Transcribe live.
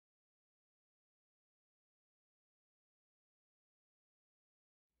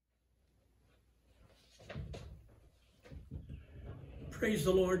Praise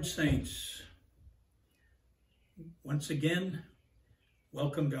the Lord, saints. Once again,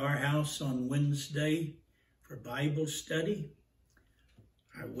 welcome to our house on Wednesday for Bible study.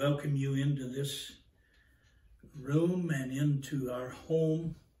 I welcome you into this room and into our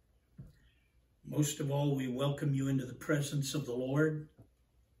home. Most of all, we welcome you into the presence of the Lord.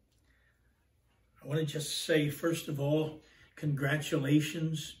 I want to just say, first of all,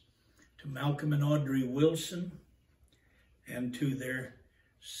 congratulations to Malcolm and Audrey Wilson and to their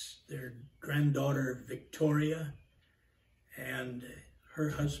granddaughter Victoria and her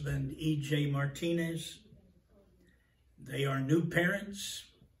husband E.J. Martinez. They are new parents.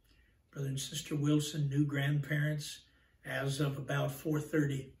 Brother and Sister Wilson, new grandparents as of about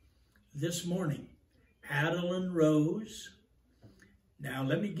 4:30 this morning. Adeline Rose. Now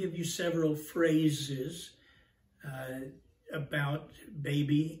let me give you several phrases about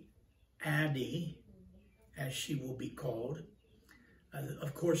baby Addie, as she will be called.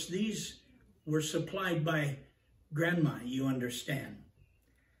 Of course, these were supplied by Grandma, you understand.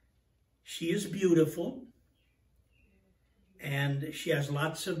 She is beautiful, and she has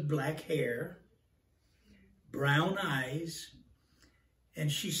lots of black hair, brown eyes, and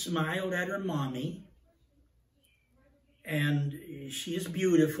she smiled at her mommy, and she is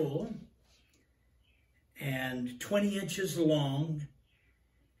beautiful, and 20 inches long,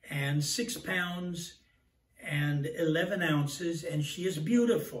 and 6 pounds and 11 ounces, and she is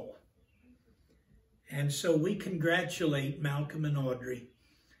beautiful. And so we congratulate Malcolm and Audrey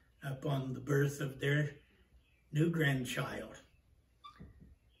upon the birth of their new grandchild.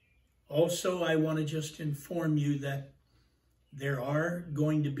 Also, I want to just inform you that there are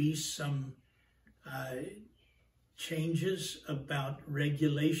going to be some changes about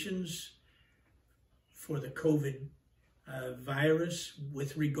regulations for the COVID virus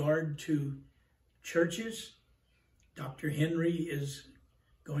with regard to churches. Dr. Henry is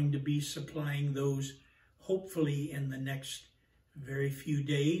going to be supplying those hopefully in the next very few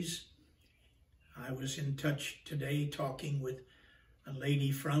days. I was in touch today talking with a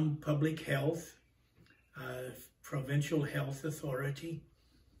lady from Public Health, Provincial Health Authority,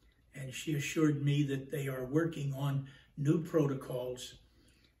 and she assured me that they are working on new protocols.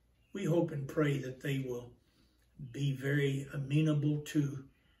 We hope and pray that they will be very amenable to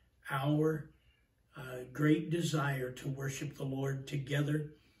our great desire to worship the Lord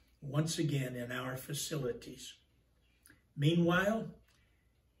together once again in our facilities. Meanwhile,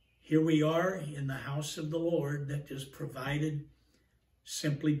 here we are in the house of the Lord that is provided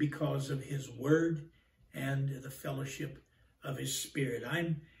simply because of His Word and the fellowship of His Spirit.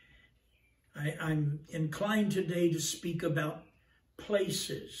 I'm inclined today to speak about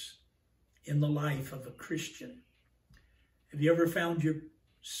places in the life of a Christian. Have you ever found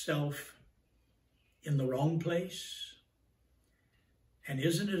yourself in the wrong place? And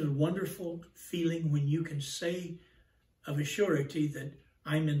isn't it a wonderful feeling when you can say of a surety that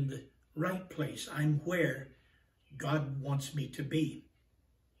I'm in the right place, I'm where God wants me to be?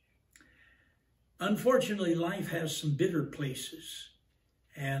 Unfortunately, life has some bitter places,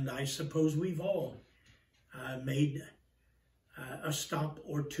 and I suppose we've all made a stop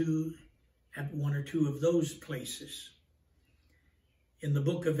or two at one or two of those places. In the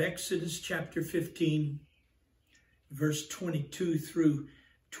book of Exodus, chapter 15, verse 22 through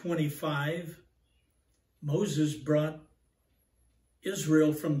 25, Moses brought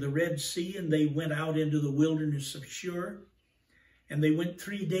Israel from the Red Sea, and they went out into the wilderness of Shur, and they went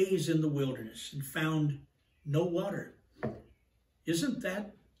 3 days in the wilderness and found no water. Isn't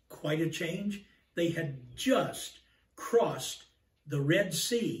that quite a change? They had just crossed the Red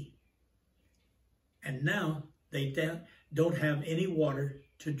Sea, and now they don't have any water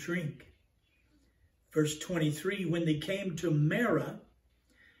to drink. Verse 23, when they came to Marah,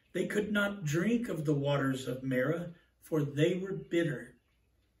 they could not drink of the waters of Marah, for they were bitter.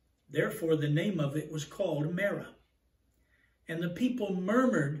 Therefore the name of it was called Marah. And the people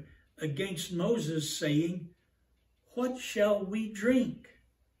murmured against Moses, saying, what shall we drink?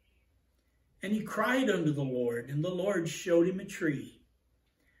 And he cried unto the Lord, and the Lord showed him a tree,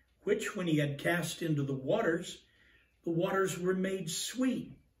 which when he had cast into the waters were made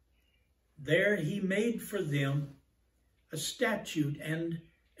sweet. There he made for them a statute and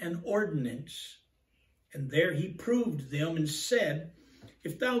an ordinance. And there he proved them and said,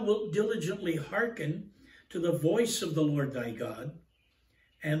 if thou wilt diligently hearken to the voice of the Lord thy God,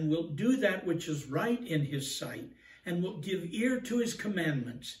 and wilt do that which is right in his sight, and wilt give ear to his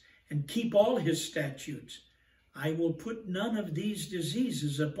commandments, and keep all his statutes, I will put none of these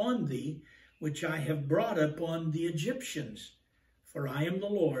diseases upon thee, which I have brought upon the Egyptians, for I am the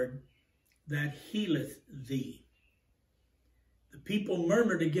Lord that healeth thee. The people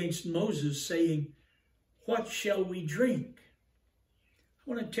murmured against Moses, saying, "What shall we drink?" I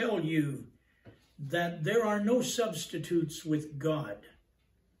want to tell you that there are no substitutes with God.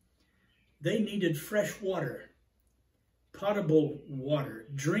 They needed fresh water, potable water,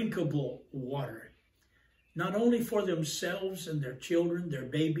 drinkable water, not only for themselves and their children, their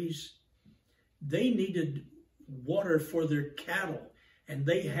babies. They needed water for their cattle, and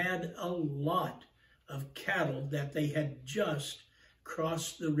they had a lot of cattle that they had just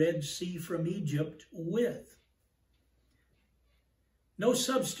crossed the Red Sea from Egypt with. No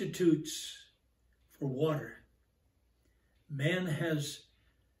substitutes for water. Man has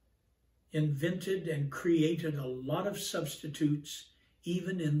invented and created a lot of substitutes,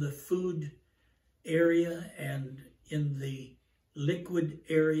 even in the food area and in the liquid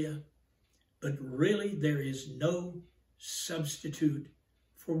area, but really there is no substitute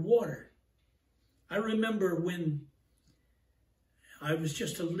for water. I remember when I was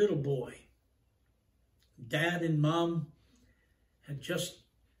just a little boy, Dad and Mom had just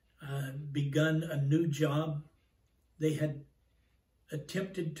begun a new job. They had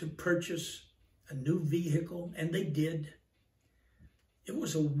attempted to purchase a new vehicle, and they did. It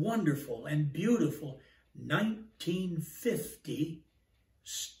was a wonderful and beautiful 1950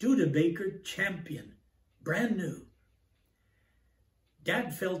 Studebaker Champion, brand new.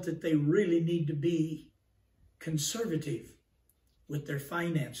 Dad felt that they really need to be conservative with their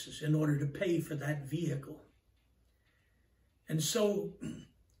finances in order to pay for that vehicle. And so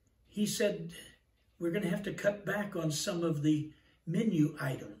he said, we're going to have to cut back on some of the menu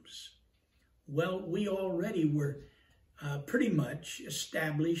items. Well, we already were pretty much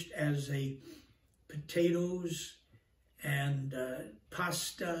established as a potatoes and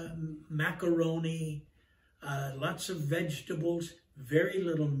pasta, macaroni, lots of vegetables, very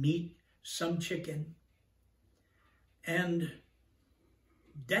little meat, some chicken. And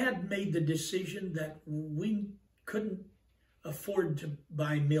Dad made the decision that we couldn't afford to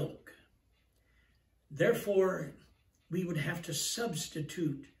buy milk. Therefore, we would have to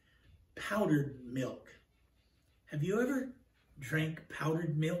substitute powdered milk. Have you ever drank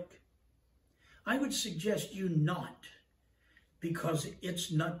powdered milk? I would suggest you not, because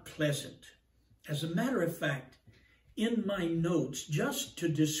it's not pleasant. As a matter of fact, in my notes, just to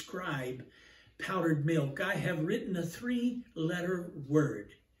describe powdered milk, I have written a 3-letter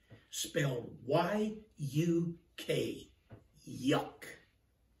word spelled Y-U-K, yuck.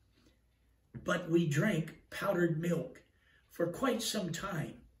 But we drank powdered milk for quite some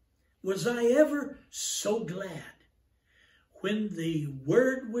time. Was I ever so glad when the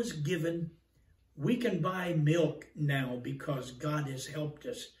word was given, we can buy milk now because God has helped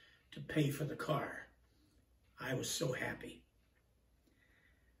us to pay for the car. I was so happy.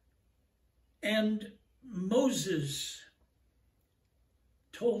 And Moses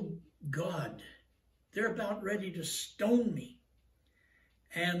told God, they're about ready to stone me.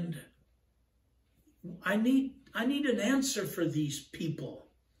 And I need an answer for these people.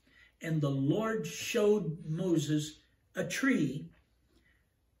 And the Lord showed Moses a tree,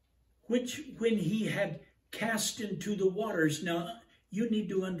 which when he had cast into the waters. Now, you need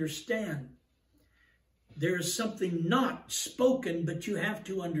to understand, there is something not spoken, but you have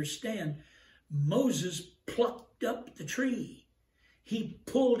to understand. Moses plucked up the tree. He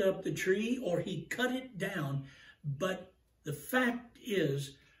pulled up the tree or he cut it down. But the fact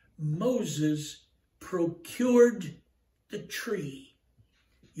is, Moses procured the tree.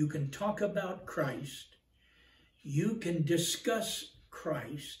 You can talk about Christ. You can discuss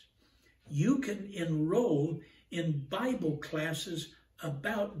Christ. You can enroll in Bible classes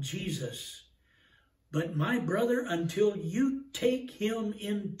about Jesus. But my brother, until you take him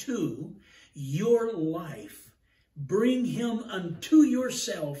into your life, bring him unto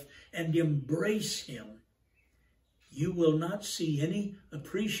yourself and embrace him, you will not see any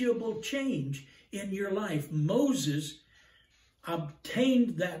appreciable change in your life. Moses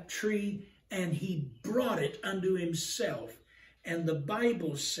obtained that tree and he brought it unto himself. And the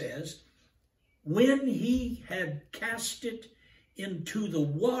Bible says, when he had cast it into the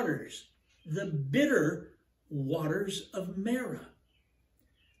waters, the bitter waters of Marah,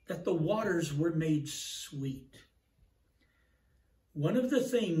 that the waters were made sweet. One of the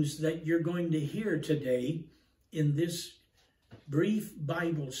things that you're going to hear today in this brief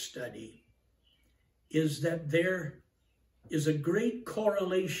Bible study is that there is a great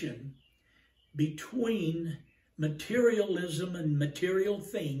correlation between materialism and material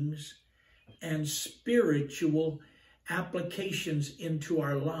things and spiritual applications into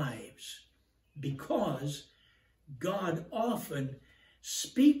our lives, because God often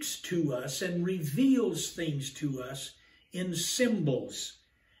speaks to us and reveals things to us in symbols.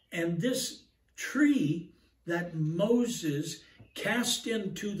 And this tree that Moses cast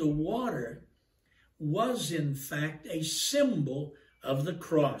into the water was in fact a symbol of the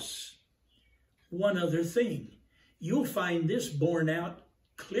cross. One other thing, you'll find this borne out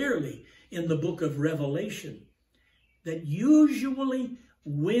clearly in the book of Revelation, that usually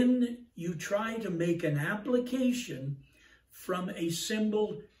when you try to make an application from a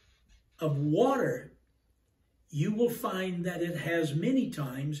symbol of water, you will find that it has many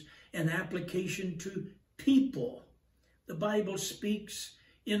times an application to people. The Bible speaks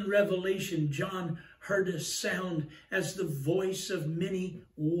in Revelation, John heard a sound as the voice of many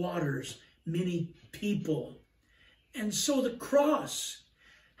waters, many people. And so the cross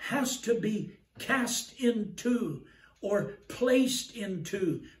has to be cast into or placed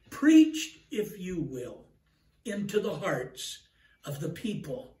into, preached, if you will, into the hearts of the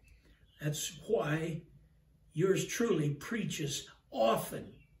people. That's why yours truly preaches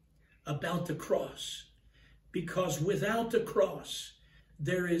often about the cross, because without the cross,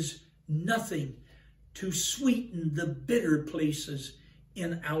 there is nothing to sweeten the bitter places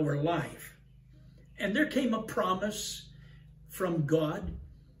in our life. And there came a promise from God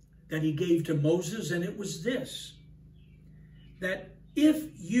that he gave to Moses, and it was this, that if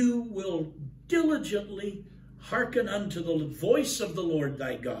you will diligently hearken unto the voice of the Lord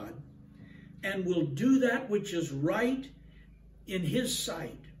thy God, and will do that which is right in his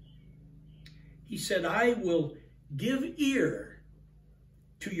sight, he said, I will give ear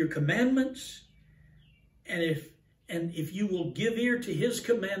to your commandments, and if you will give ear to his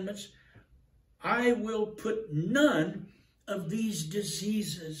commandments, I will put none of these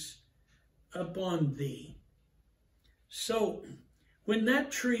diseases upon thee. So when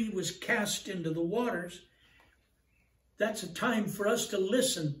that tree was cast into the waters, that's a time for us to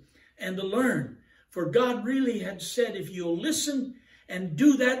listen and to learn. For God really had said, if you'll listen and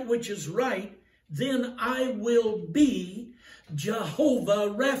do that which is right, then I will be Jehovah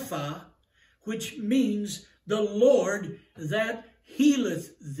Rapha, which means the Lord that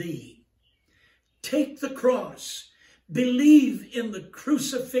healeth thee. Take the cross. Believe in the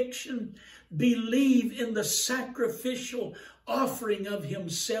crucifixion. Believe in the sacrificial offering of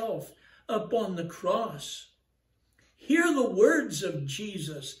himself upon the cross. Hear the words of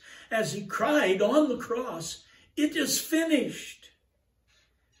Jesus as he cried on the cross, it is finished.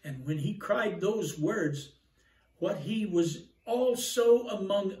 And when he cried those words, what he was also,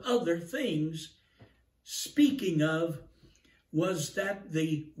 among other things, speaking of was that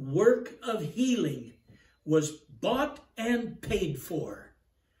the work of healing was bought and paid for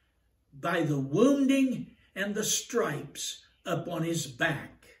by the wounding and the stripes upon his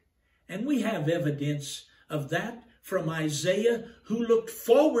back. And we have evidence of that from Isaiah, who looked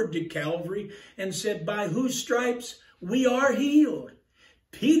forward to Calvary and said, by whose stripes we are healed.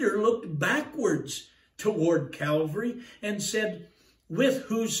 Peter looked backwards toward Calvary and said, with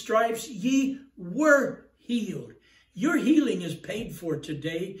whose stripes ye were healed. Your healing is paid for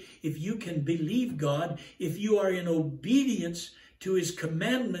today if you can believe God, if you are in obedience to his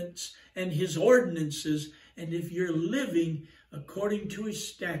commandments and his ordinances, and if you're living according to his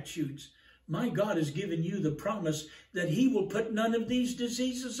statutes. My God has given you the promise that he will put none of these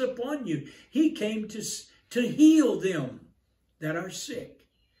diseases upon you. He came to heal them that are sick.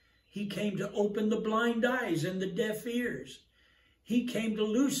 He came to open the blind eyes and the deaf ears. He came to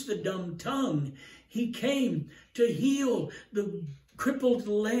loose the dumb tongue. He came to heal the crippled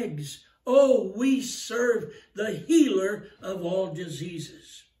legs. Oh, we serve the healer of all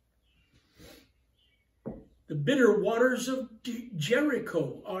diseases. The bitter waters of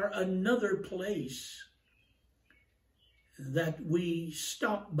Jericho are another place that we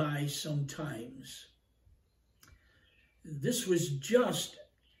stop by sometimes. This was just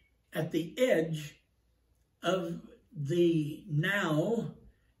at the edge of the now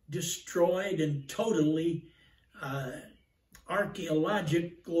destroyed and totally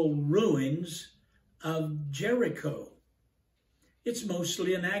archaeological ruins of Jericho. It's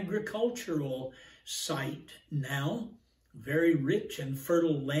mostly an agricultural site now, very rich and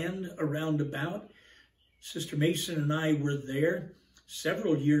fertile land around about. Sister Mason and I were there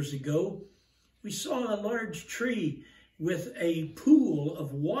several years ago. We saw a large tree with a pool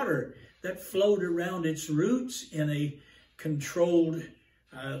of water that flowed around its roots in a controlled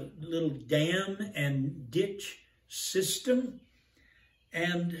little dam and ditch system.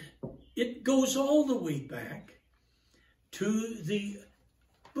 And it goes all the way back to the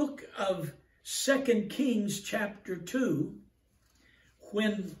book of 2 Kings chapter 2,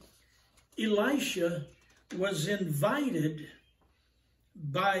 when Elisha was invited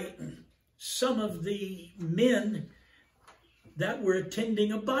by some of the men that were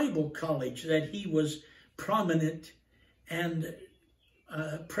attending a Bible college, that he was prominent and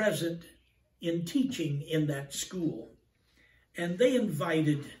present in teaching in that school. And they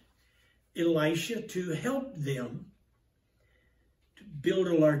invited Elisha to help them to build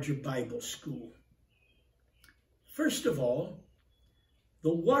a larger Bible school. First of all,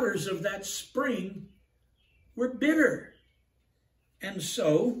 the waters of that spring were bitter. And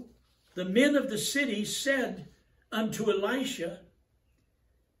so the men of the city said unto Elisha,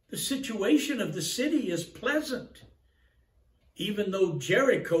 the situation of the city is pleasant. Even though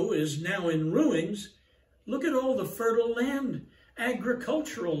Jericho is now in ruins, look at all the fertile land,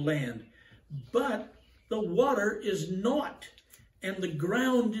 agricultural land. But the water is naught, and the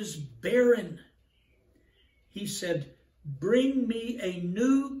ground is barren. He said, bring me a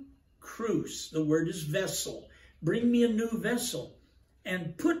new cruse. The word is vessel. Bring me a new vessel,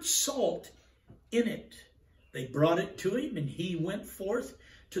 and put salt in it. They brought it to him, and he went forth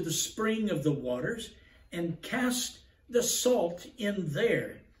to the spring of the waters, and cast the salt in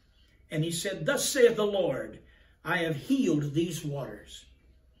there. And he said, thus saith the Lord, I have healed these waters.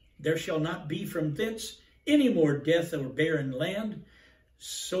 There shall not be from thence any more death or barren land.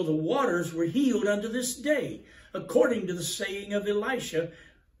 So the waters were healed unto this day, according to the saying of Elisha,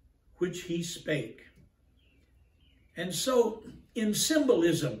 which he spake. And so, in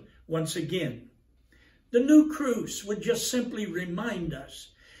symbolism, once again, the new cruse would just simply remind us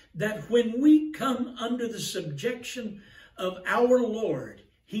that when we come under the subjection of our Lord,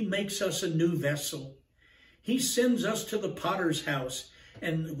 he makes us a new vessel. He sends us to the potter's house,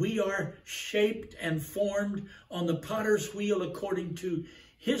 and we are shaped and formed on the potter's wheel according to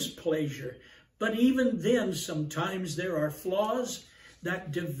his pleasure. But even then, sometimes there are flaws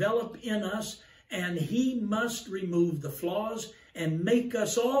that develop in us, and he must remove the flaws and make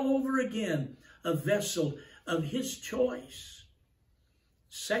us all over again a vessel of his choice.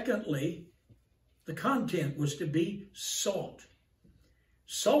 Secondly, the content was to be salt.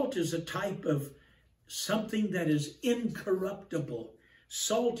 Salt is a type of something that is incorruptible.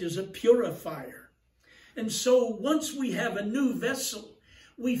 Salt is a purifier. And so once we have a new vessel,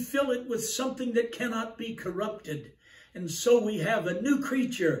 we fill it with something that cannot be corrupted. And so we have a new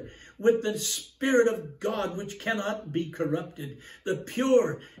creature with the Spirit of God, which cannot be corrupted, the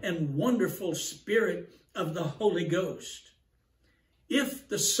pure and wonderful Spirit of the Holy Ghost. If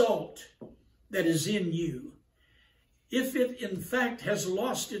the salt that is in you, if it in fact has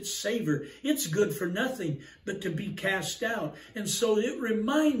lost its savor, it's good for nothing but to be cast out. And so it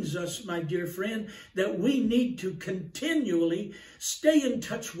reminds us, my dear friend, that we need to continually stay in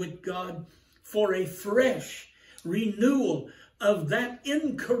touch with God for a fresh renewal of that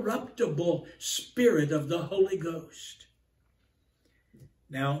incorruptible Spirit of the Holy Ghost.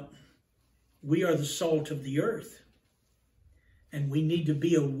 Now, we are the salt of the earth, and we need to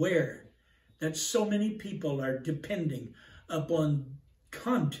be aware that so many people are depending upon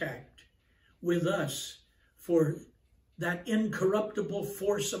contact with us for that incorruptible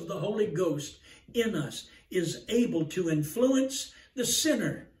force of the Holy Ghost in us is able to influence the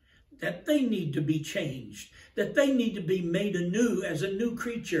sinner, that they need to be changed, that they need to be made anew as a new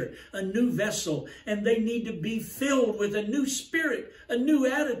creature, a new vessel, and they need to be filled with a new spirit, a new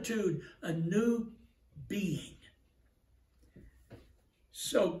attitude, a new being.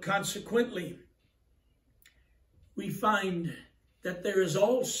 So consequently, we find that there is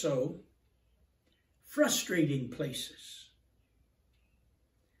also frustrating places.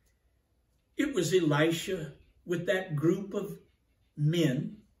 It was Elisha with that group of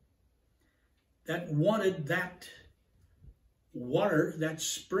men that wanted that water, that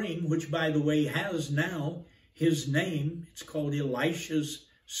spring, which by the way has now his name. It's called Elisha's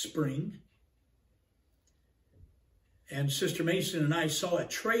Spring. And Sister Mason and I saw a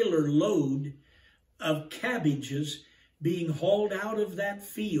trailer load of cabbages being hauled out of that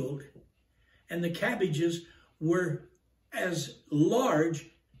field. And the cabbages were as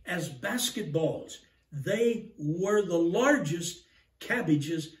large as basketballs. They were the largest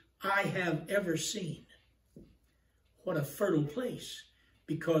cabbages I have ever seen. What a fertile place.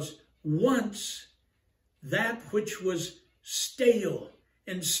 Because once that which was stale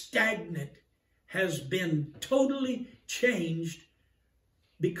and stagnant has been totally changed,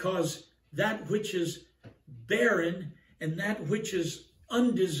 because that which is barren and that which is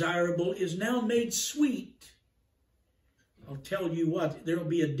undesirable is now made sweet. I'll tell you what, there will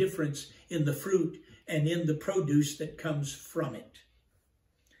be a difference in the fruit and in the produce that comes from it.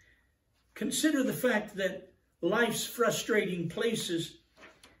 Consider the fact that life's frustrating places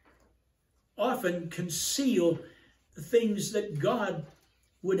often conceal the things that God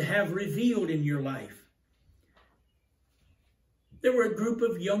would have revealed in your life. there were a group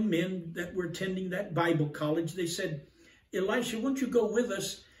of young men that were attending that Bible college. They said, Elisha, won't you go with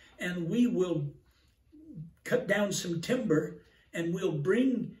us and we will cut down some timber and we'll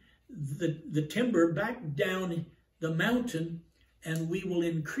bring the timber back down the mountain and we will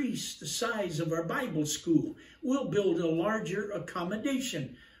increase the size of our Bible school. We'll build a larger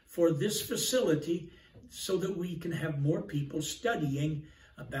accommodation for this facility so that we can have more people studying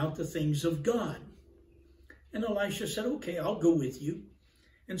about the things of God. And Elisha said, okay, I'll go with you.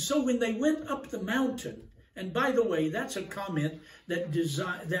 And so when they went up the mountain, and by the way, that's a comment that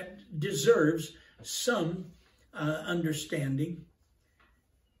deserves some understanding.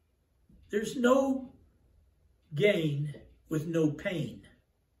 There's no gain with no pain.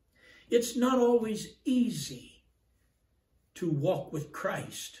 It's not always easy to walk with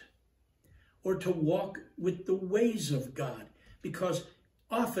Christ or to walk with the ways of God, because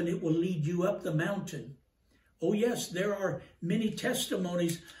often it will lead you up the mountain. Oh yes, there are many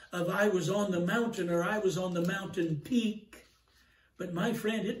testimonies of I was on the mountain or I was on the mountain peak. But my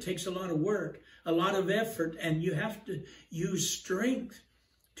friend, it takes a lot of work, a lot of effort, and you have to use strength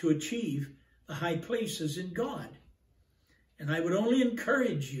to achieve the high places in God. And I would only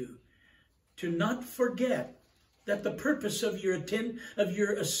encourage you to not forget that the purpose of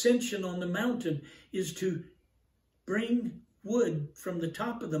your ascension on the mountain is to bring wood from the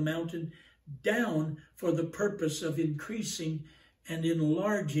top of the mountain down for the purpose of increasing and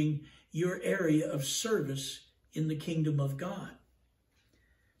enlarging your area of service in the kingdom of God.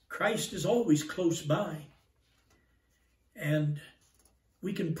 Christ is always close by. And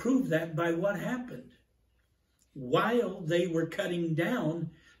we can prove that by what happened. While they were cutting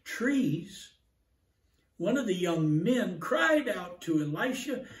down trees, one of the young men cried out to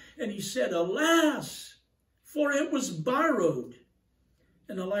Elisha, and he said, "Alas, for it was borrowed."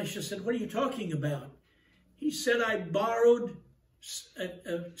 And Elisha said, "What are you talking about?" He said, "I borrowed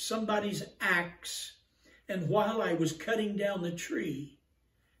somebody's axe, and while I was cutting down the tree,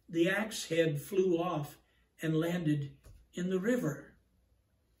 the axe head flew off and landed in the river,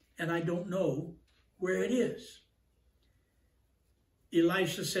 and I don't know where it is."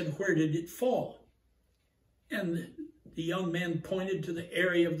 Elisha said, "Where did it fall?" And the young man pointed to the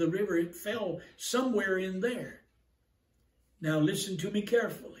area of the river. It fell somewhere in there. Now listen to me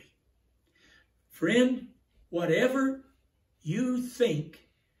carefully. Friend, whatever you think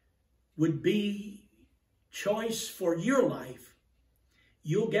would be choice for your life,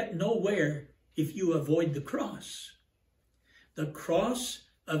 you'll get nowhere if you avoid the cross. The cross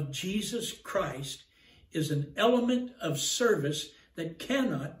of Jesus Christ is an element of service that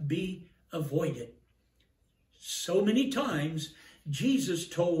cannot be avoided. So many times, Jesus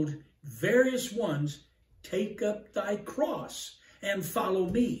told various ones, "Take up thy cross and follow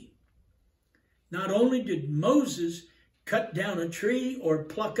me." Not only did Moses cut down a tree or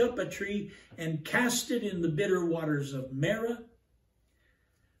pluck up a tree and cast it in the bitter waters of Marah,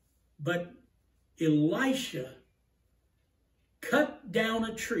 but Elisha cut down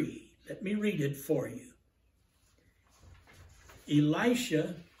a tree. Let me read it for you.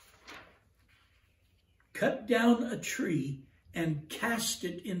 Elisha cut down a tree and cast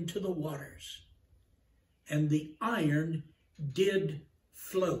it into the waters, and the iron did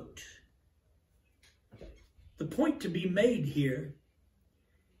float. The point to be made here,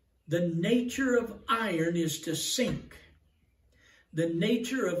 the nature of iron is to sink. The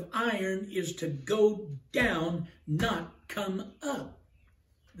nature of iron is to go down, not come up.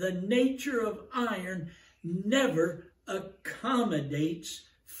 The nature of iron never accommodates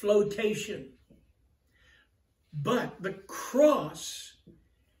flotation. But the cross,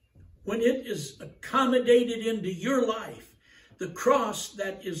 when it is accommodated into your life, the cross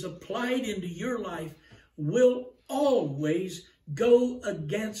that is applied into your life will always go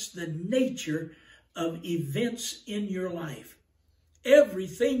against the nature of events in your life.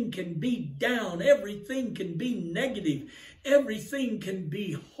 Everything can be down, everything can be negative, everything can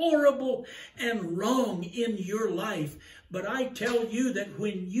be horrible and wrong in your life. But I tell you that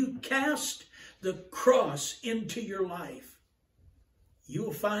when you cast the cross into your life,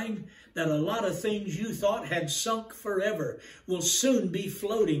 you'll find that a lot of things you thought had sunk forever will soon be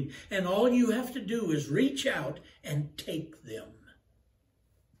floating, and all you have to do is reach out and take them.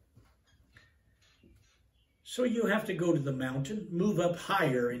 So you have to go to the mountain, move up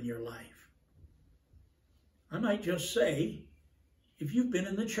higher in your life. I might just say, if you've been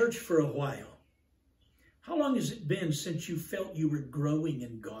in the church for a while, how long has it been since you felt you were growing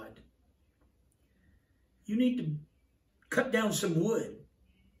in God? You need to cut down some wood.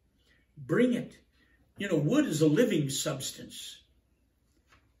 Bring it. You know, wood is a living substance.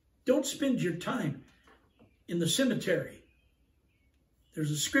 Don't spend your time in the cemetery.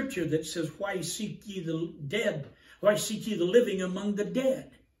 There's a scripture that says, why seek ye the dead? Why seek ye the living among the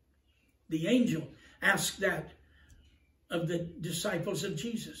dead? The angel asked that of the disciples of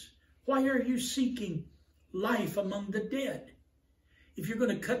Jesus. Why are you seeking life among the dead? If you're going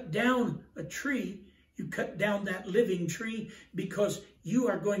to cut down a tree, you cut down that living tree because you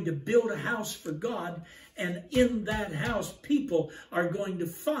are going to build a house for God, and in that house, people are going to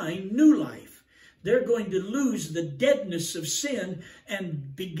find new life. They're going to lose the deadness of sin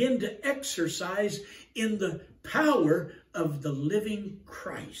and begin to exercise in the power of the living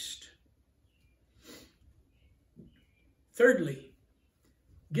Christ. Thirdly,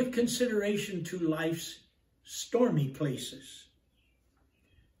 give consideration to life's stormy places.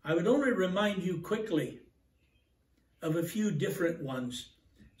 I would only remind you quickly of a few different ones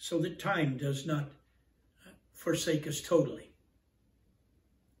so that time does not forsake us totally.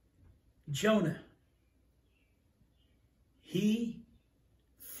 Jonah, he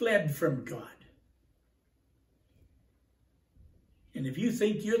fled from God. And if you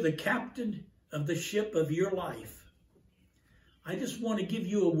think you're the captain of the ship of your life, I just want to give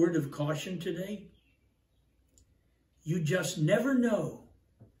you a word of caution today. You just never know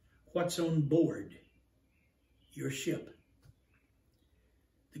what's on board your ship.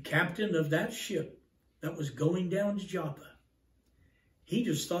 The captain of that ship that was going down to Joppa, he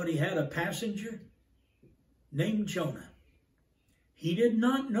just thought he had a passenger named Jonah. He did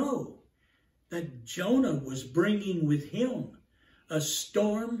not know that Jonah was bringing with him a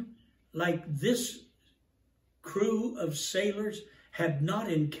storm like this crew of sailors had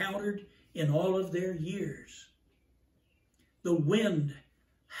not encountered in all of their years. The wind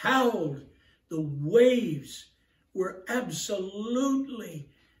howled. The waves were absolutely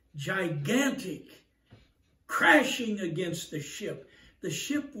gigantic, crashing against the ship. The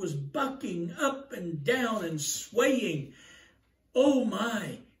ship was bucking up and down and swaying. Oh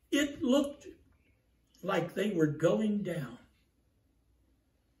my, it looked like they were going down.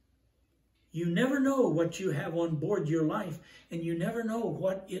 You never know what you have on board your life, and you never know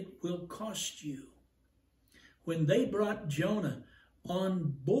what it will cost you. When they brought Jonah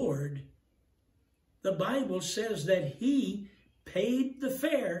on board, the Bible says that he paid the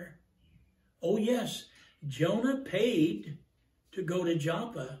fare. Oh yes, Jonah paid to go to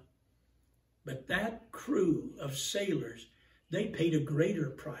Joppa, but that crew of sailors, they paid a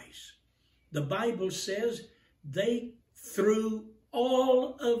greater price. The Bible says they threw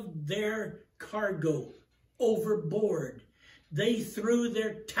all of their cargo overboard. They threw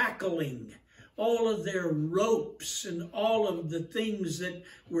their tackling, all of their ropes and all of the things that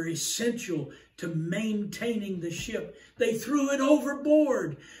were essential to maintaining the ship. They threw it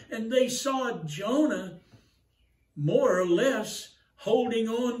overboard, and they saw Jonah more or less holding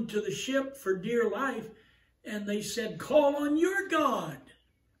on to the ship for dear life, and they said, call on your God.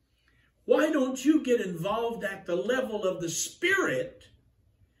 Why don't you get involved at the level of the Spirit?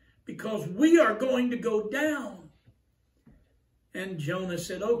 Because we are going to go down. And Jonah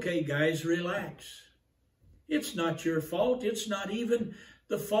said, okay, guys, relax. It's not your fault. It's not even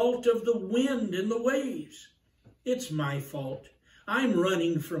the fault of the wind and the waves. It's my fault. I'm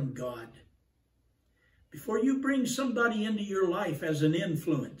running from God. Before you bring somebody into your life as an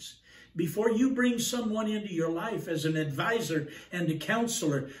influence, before you bring someone into your life as an advisor and a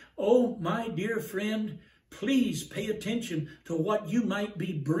counselor, oh, my dear friend, please pay attention to what you might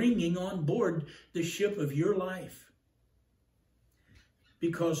be bringing on board the ship of your life.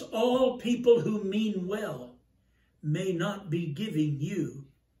 Because all people who mean well may not be giving you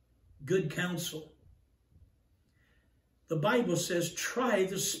good counsel. The Bible says, try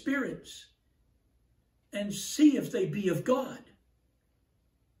the spirits and see if they be of God.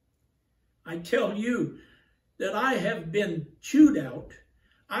 I tell you that I have been chewed out.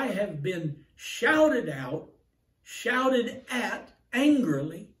 I have been shouted out, shouted at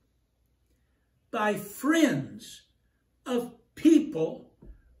angrily by friends of people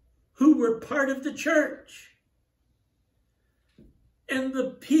who were part of the church. And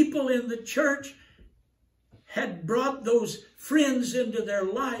the people in the church had brought those friends into their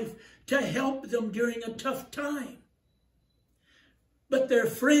life to help them during a tough time. But their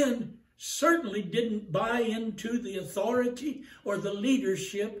friend certainly didn't buy into the authority or the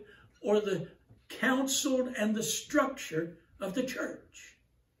leadership or the counsel and the structure of the church.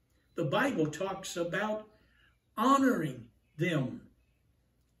 The Bible talks about honoring them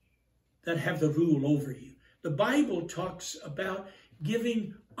that have the rule over you. The Bible talks about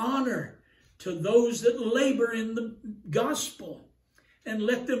giving honor to those that labor in the gospel and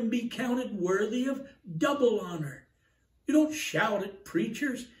let them be counted worthy of double honor. You don't shout at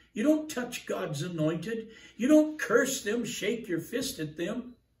preachers. You don't touch God's anointed. You don't curse them, shake your fist at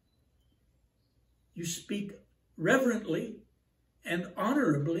them. You speak reverently and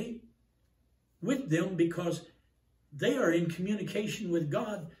honorably with them because they are in communication with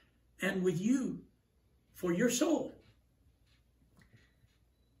God and with you for your soul.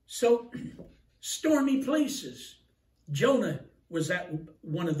 So, stormy places. Jonah was at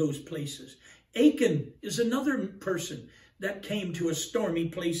one of those places. Achan is another person that came to a stormy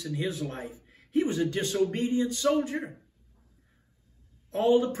place in his life. He was a disobedient soldier.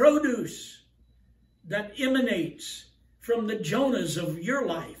 All the produce that emanates from the Jonahs of your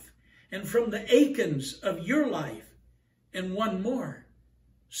life and from the Achans of your life, and one more,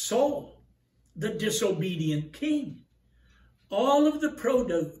 Saul, the disobedient king. All of the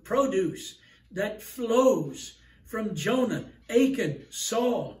produce that flows from Jonah, Achan,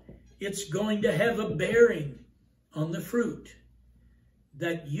 Saul, it's going to have a bearing on the fruit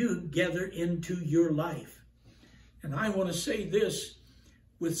that you gather into your life. And I want to say this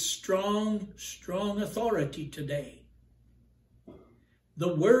with strong authority today.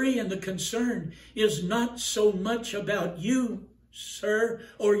 The worry and the concern is not so much about you, sir,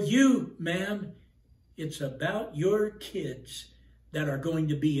 or you, ma'am. It's about your kids that are going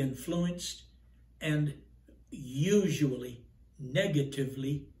to be influenced, and usually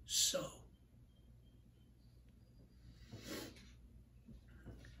negatively so.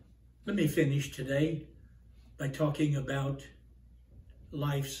 Let me finish today by talking about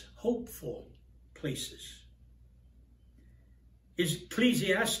life's hopeful places.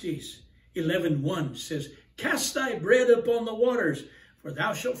 Ecclesiastes 11:1 says, "Cast thy bread upon the waters, for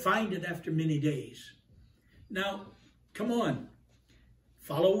thou shalt find it after many days." Now, come on,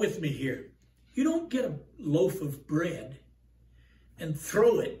 follow with me here. You don't get a loaf of bread and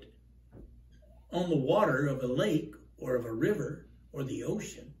throw it on the water of a lake or of a river or the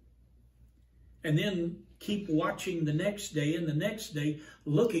ocean, and then keep watching the next day and the next day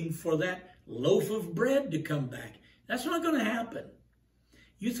looking for that loaf of bread to come back. That's not going to happen.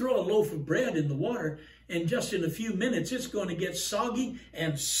 You throw a loaf of bread in the water, and just in a few minutes, it's going to get soggy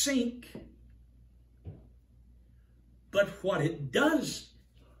and sink. But what it does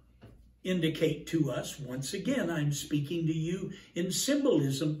indicate to us, once again, I'm speaking to you in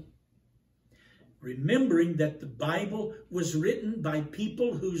symbolism, remembering that the Bible was written by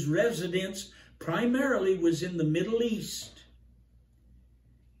people whose residence primarily was in the Middle East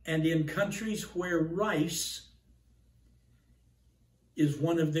and in countries where rice is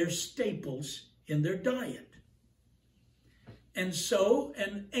one of their staples in their diet. And so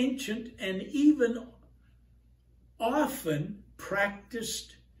an ancient and even often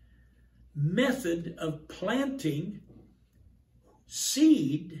practiced method of planting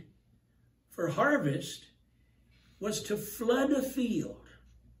seed for harvest was to flood a field.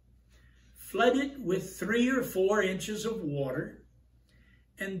 Flood it with 3 or 4 inches of water,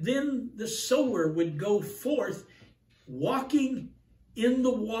 and then the sower would go forth walking in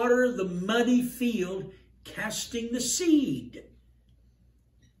the water, the muddy field, casting the seed.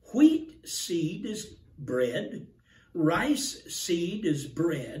 Wheat seed is bread. Rice seed is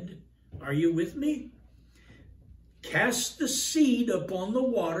bread. Are you with me? Cast the seed upon the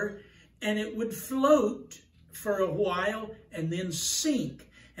water, and it would float for a while and then sink.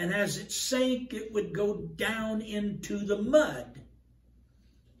 And as it sank, it would go down into the mud.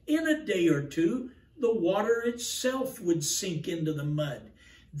 In a day or two, the water itself would sink into the mud.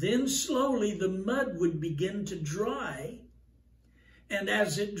 Then slowly the mud would begin to dry. And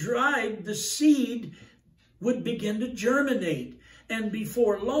as it dried, the seed would begin to germinate. And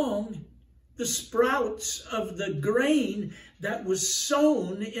before long, the sprouts of the grain that was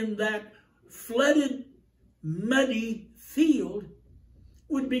sown in that flooded, muddy field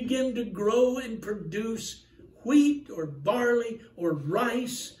would begin to grow and produce wheat or barley or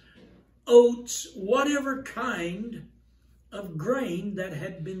rice, oats, whatever kind of grain that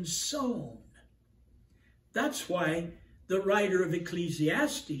had been sown. That's why the writer of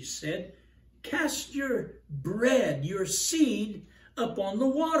Ecclesiastes said, "Cast your bread, your seed, upon the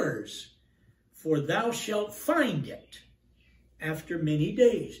waters, for thou shalt find it after many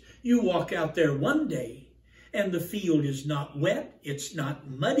days." You walk out there one day, and the field is not wet, it's not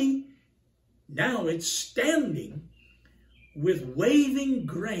muddy. Now it's standing with waving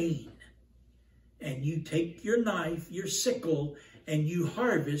grain. And you take your knife, your sickle, and you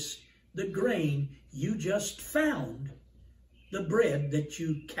harvest the grain you just found, the bread that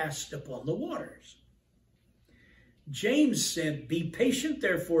you cast upon the waters. James said, "Be patient,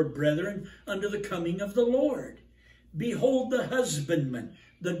 therefore, brethren, unto the coming of the Lord. Behold the husbandman,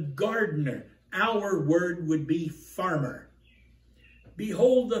 the gardener." Our word would be farmer.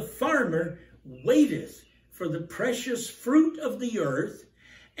 Behold, the farmer waiteth for the precious fruit of the earth,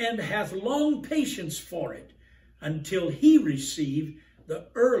 and hath long patience for it, until he receive the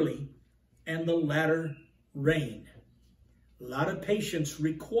early and the latter rain. A lot of patience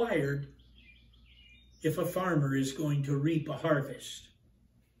required if a farmer is going to reap a harvest.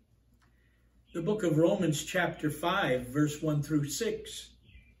 The book of Romans chapter 5, verse 1 through 6.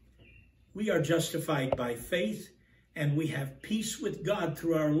 We are justified by faith, and we have peace with God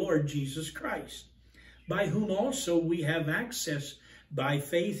through our Lord Jesus Christ, by whom also we have access by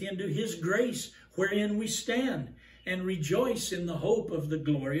faith into his grace, wherein we stand, and rejoice in the hope of the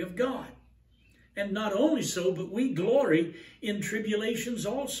glory of God. And not only so, but we glory in tribulations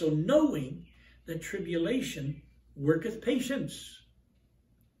also, knowing that tribulation worketh patience.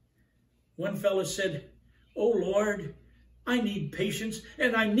 One fellow said, "Oh Lord, I need patience,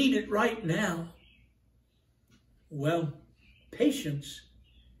 and I need it right now." Well, patience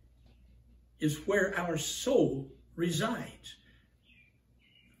is where our soul resides.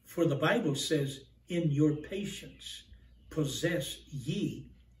 For the Bible says, "In your patience possess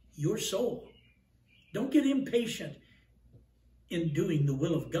ye your soul." Don't get impatient in doing the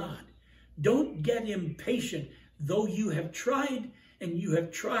will of God. Don't get impatient, though you have tried and you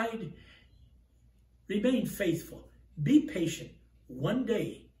have tried. Remain faithful. Be patient. One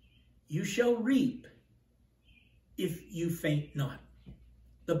day you shall reap if you faint not.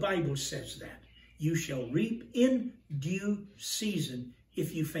 The Bible says that. You shall reap in due season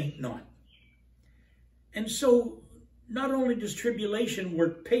if you faint not. And so, not only does tribulation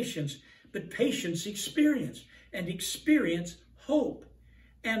work patience, but patience experience, and experience hope.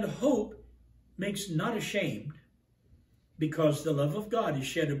 And hope makes not ashamed, because the love of God is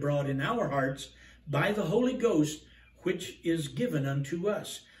shed abroad in our hearts by the Holy Ghost, which is given unto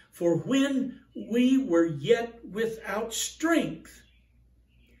us. For when we were yet without strength,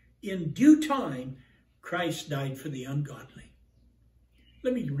 in due time, Christ died for the ungodly.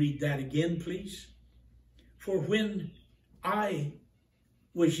 Let me read that again, please. For when I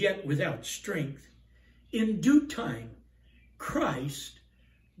was yet without strength, in due time, Christ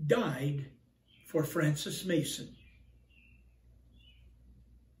died for Francis Mason.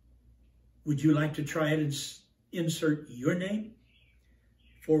 Would you like to try it and insert your name?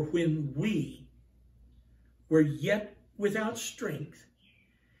 For when we were yet without strength,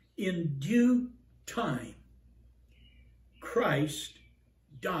 in due time, Christ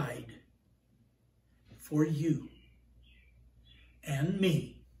died for you and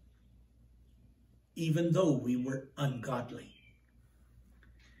me, even though we were ungodly.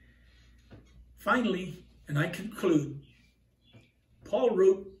 Finally, and I conclude, Paul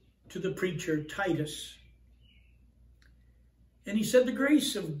wrote to the preacher Titus, and he said, "The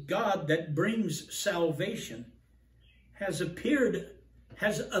grace of God that brings salvation has appeared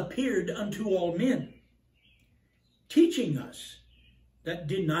unto all men, teaching us that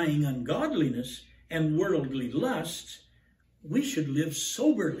denying ungodliness and worldly lusts, we should live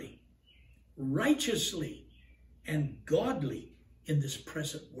soberly, righteously, and godly in this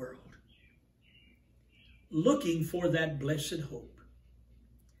present world, looking for that blessed hope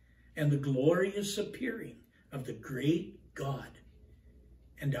and the glorious appearing of the great God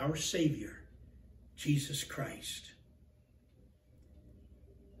and our Savior, Jesus Christ."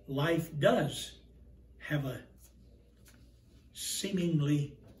 Life does have a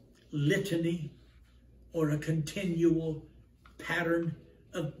seemingly litany or a continual pattern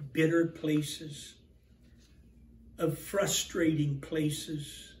of bitter places, of frustrating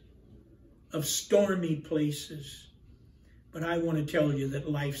places, of stormy places. But I want to tell you that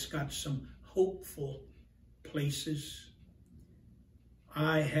life's got some hopeful places.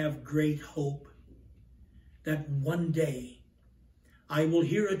 I have great hope that one day I will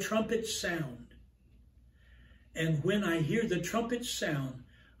hear a trumpet sound. And when I hear the trumpet sound,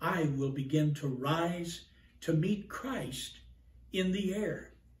 I will begin to rise to meet Christ in the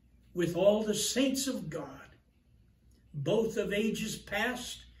air with all the saints of God, both of ages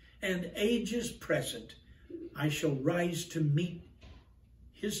past and ages present. I shall rise to meet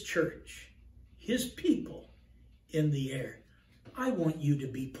his church, his people in the air. I want you to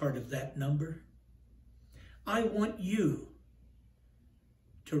be part of that number. I want you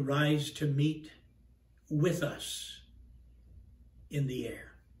to rise to meet with us in the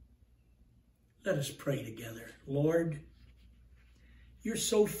air. Let us pray together. Lord, you're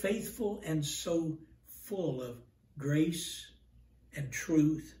so faithful and so full of grace and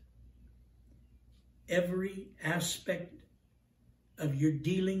truth. Every aspect of your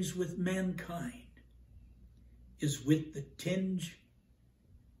dealings with mankind is with the tinge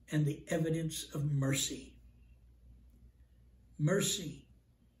and the evidence of mercy. Mercy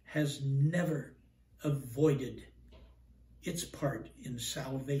has never avoided its part in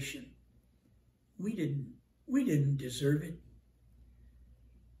salvation. We didn't deserve it.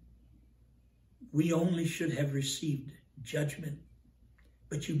 We only should have received judgment,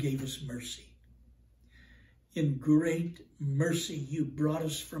 but you gave us mercy. In great mercy, you brought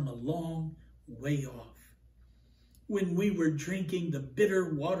us from a long way off. When we were drinking the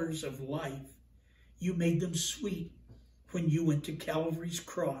bitter waters of life, you made them sweet when you went to Calvary's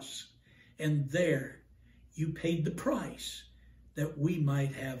cross, and there you paid the price that we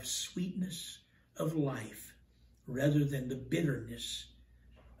might have sweetness of life rather than the bitterness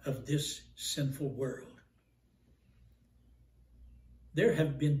of this sinful world. There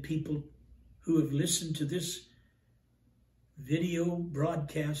have been people who have listened to this video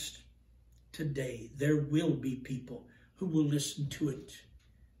broadcast today. There will be people who will listen to it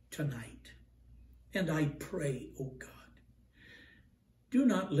tonight. And I pray, oh God, do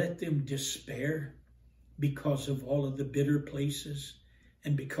not let them despair because of all of the bitter places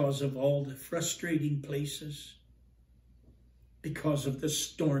and because of all the frustrating places, because of the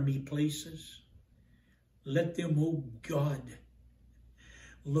stormy places. Let them, oh God,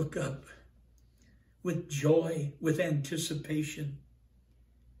 look up with joy, with anticipation,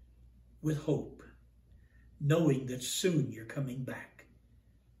 with hope, knowing that soon you're coming back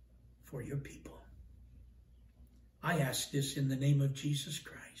for your people. I ask this in the name of Jesus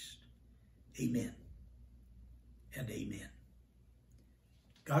Christ. Amen and amen.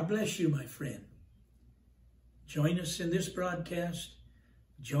 God bless you, my friend. Join us in this broadcast.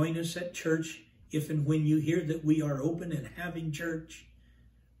 Join us at church if and when you hear that we are open and having church.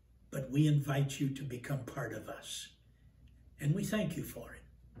 But we invite you to become part of us. And we thank you for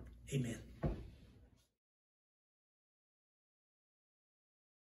it. Amen.